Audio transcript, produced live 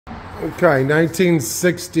Okay,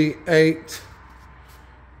 1968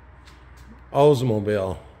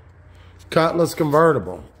 Oldsmobile. Cutlass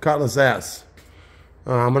convertible, Cutlass S.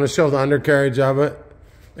 I'm going to show the undercarriage of it.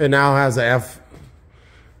 It now has a F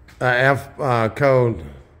code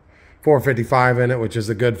 455 in it, which is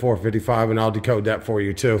a good 455, and I'll decode that for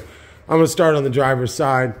you too. I'm going to start on the driver's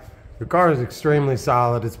side. The car is extremely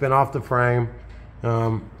solid. It's been off the frame.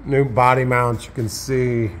 New body mounts, you can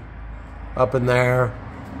see up in there.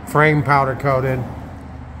 Frame powder coated.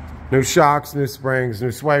 New shocks, new springs,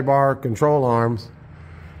 new sway bar, control arms.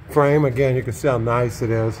 Frame, again, you can see how nice it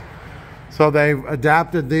is. So they've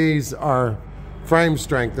adapted, these are frame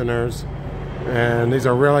strengtheners, and these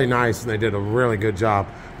are really nice, and they did a really good job.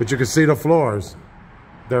 But you can see the floors.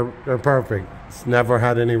 They're perfect. It's never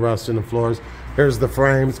had any rust in the floors. Here's the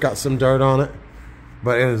frame. It's got some dirt on it,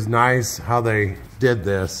 but it is nice how they did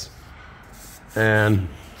this. And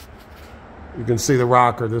you can see the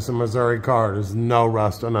rocker. This is a Missouri car. There's no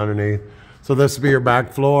rust on underneath. So this will be your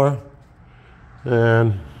back floor.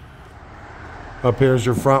 And up here's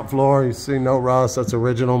your front floor. You see no rust. That's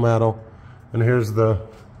original metal. And here's the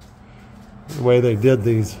way they did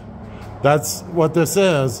these. That's what this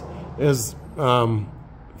is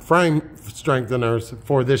frame strengtheners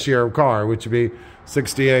for this year car, which would be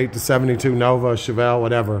 68 to 72 Nova, Chevelle,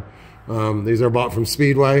 whatever. These are bought from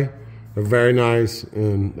Speedway. They're very nice,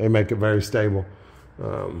 and they make it very stable.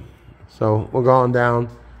 So we'll go on down.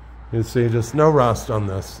 You see just no rust on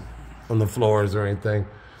this, on the floors or anything.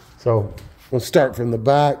 So we'll start from the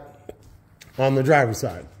back on the driver's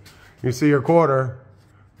side. You see your quarter.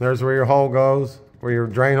 There's where your hole goes, where your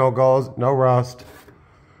drain hole goes. No rust.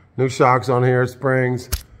 New shocks on here, springs.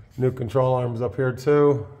 New control arms up here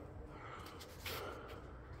too.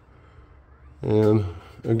 And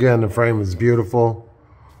again, the frame is beautiful.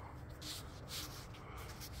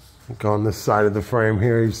 Look on this side of the frame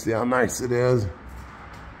here, you see how nice it is.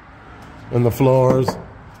 And the floors,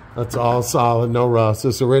 that's all solid, no rust.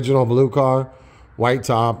 This original blue car, white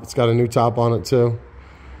top. It's got a new top on it too.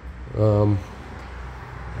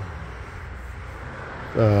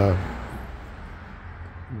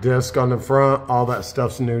 Disc on the front, all that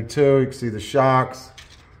stuff's new too. You can see the shocks.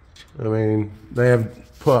 I mean, they have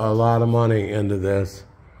put a lot of money into this.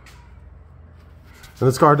 And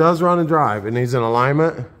this car does run and drive. It needs an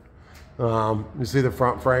alignment. You see the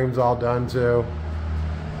front frame's all done too.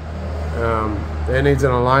 It needs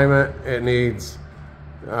an alignment. It needs,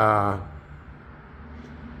 as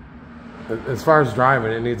far as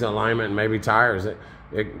driving, it needs an alignment and maybe tires.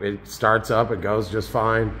 It starts up, it goes just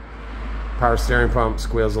fine. Power steering pump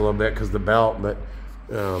squeals a little bit because the belt, but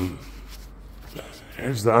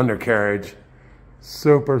here's the undercarriage.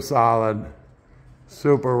 Super solid,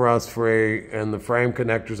 super rust-free, and the frame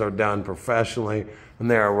connectors are done professionally, and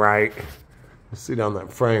they are right. You see down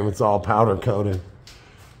that frame, it's all powder coated.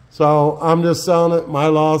 So I'm just selling it, my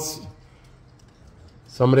loss,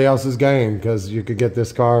 somebody else's gain, because you could get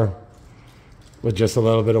this car with just a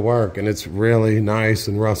little bit of work, and it's really nice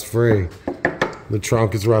and rust-free. The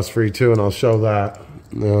trunk is rust-free too, and I'll show that.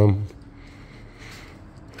 You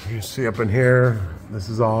see up in here, this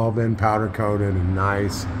has all been powder coated and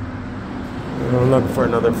nice. I'm looking for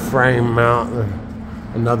another frame mount,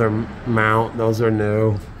 another mount. Those are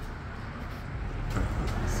new.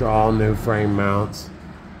 It's all new frame mounts.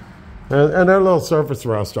 And there are a little surface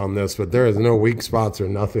rust on this, but there is no weak spots or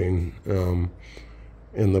nothing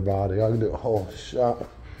in the body. I can do a whole shot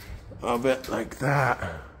of it like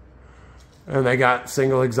that. And they got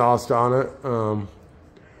single exhaust on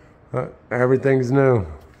it. Everything's new.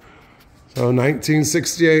 So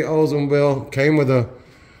 1968 Oldsmobile came with a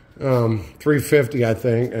 350, I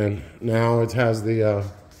think, and now it has the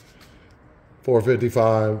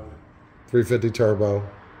 455, 350 turbo.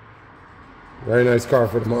 Very nice car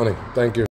for the money. Thank you.